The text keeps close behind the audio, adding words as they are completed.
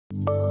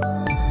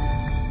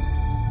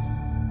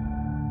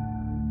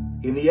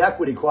In the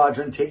equity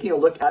quadrant, taking a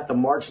look at the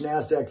March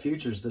NASDAQ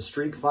futures, the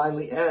streak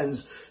finally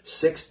ends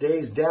 6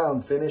 days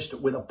down, finished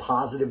with a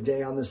positive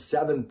day on the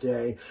 7th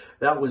day.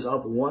 That was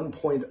up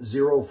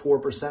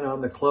 1.04%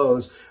 on the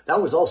close.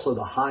 That was also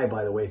the high,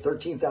 by the way,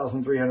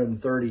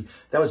 13,330.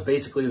 That was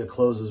basically the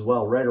close as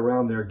well, right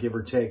around there, give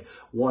or take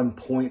 1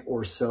 point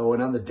or so.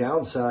 And on the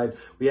downside,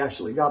 we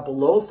actually got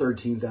below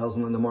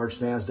 13,000 on the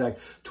March NASDAQ.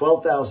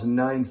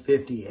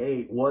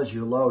 12,958 was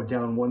your low,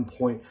 down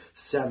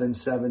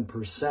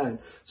 1.77%.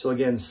 So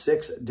again,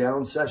 6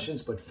 down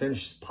sessions, but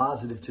finished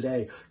positive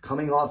today,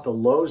 coming off the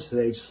lows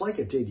today, just like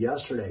it did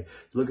yesterday.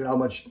 Look at how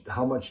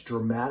much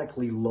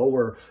dramatically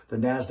lower the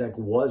NASDAQ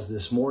was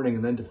this morning,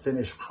 and then to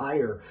finish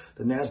higher.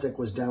 The NASDAQ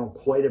was down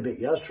quite a bit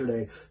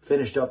yesterday,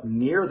 finished up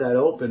near that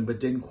open, but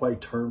didn't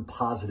quite turn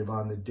positive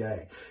on the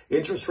day.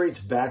 Interest rates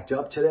backed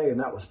up today, and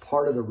that was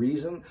part of the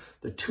reason.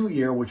 The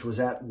 2-year, which was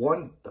at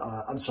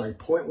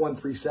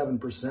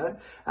 0.137%,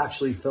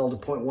 actually fell to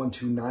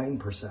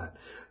 0.129%.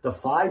 The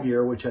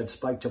 5-year, which had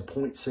spiked to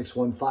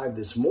 0.615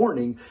 this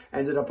morning,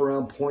 ended up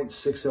around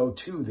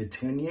 0.602. The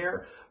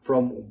 10-year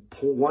from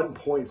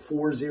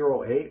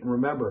 1.408. And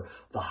remember,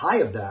 the high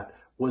of that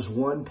was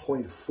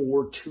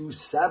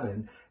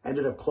 1.427,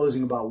 ended up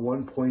closing about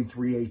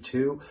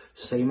 1.382.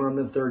 Same on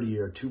the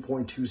 30-year,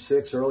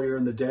 2.26 earlier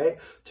in the day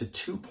to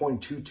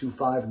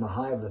 2.225, and the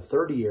high of the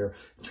 30-year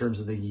in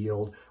terms of the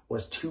yield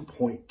was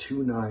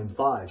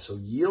 2.295. So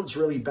yields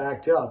really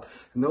backed up,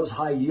 and those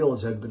high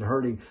yields had been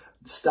hurting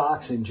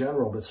stocks in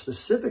general, but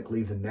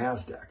specifically the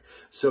NASDAQ.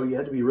 So you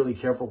had to be really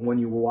careful when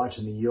you were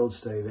watching the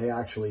yields today. They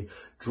actually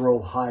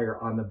drove higher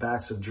on the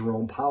backs of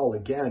Jerome Powell,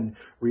 again,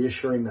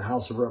 reassuring the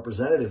House of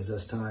Representatives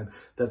this time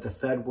that the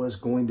Fed was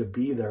going to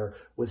be there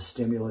with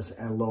stimulus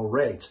and low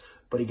rates.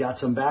 But he got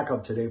some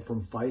backup today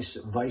from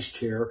Vice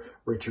Chair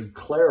Richard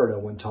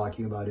Clarida when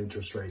talking about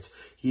interest rates.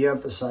 He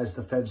emphasized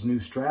the Fed's new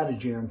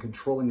strategy on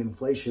controlling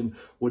inflation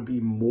would be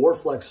more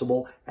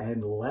flexible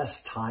and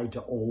less tied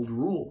to old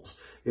rules.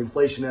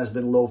 Inflation has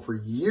been low for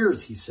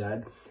years, he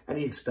said, and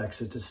he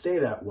expects it to stay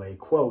that way.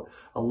 Quote,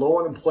 a low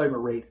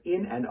unemployment rate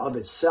in and of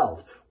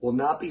itself will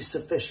not be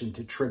sufficient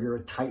to trigger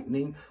a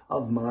tightening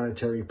of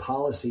monetary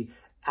policy,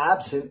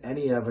 absent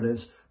any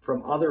evidence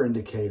from other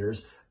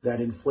indicators that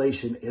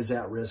inflation is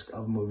at risk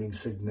of moving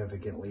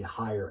significantly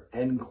higher,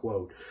 end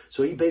quote.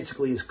 So he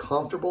basically is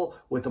comfortable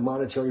with the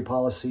monetary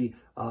policy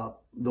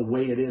the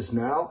way it is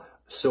now.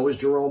 So is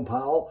Jerome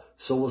Powell.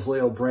 So was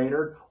Leo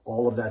Brainerd.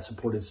 All of that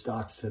supported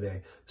stocks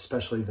today,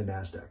 especially the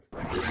NASDAQ.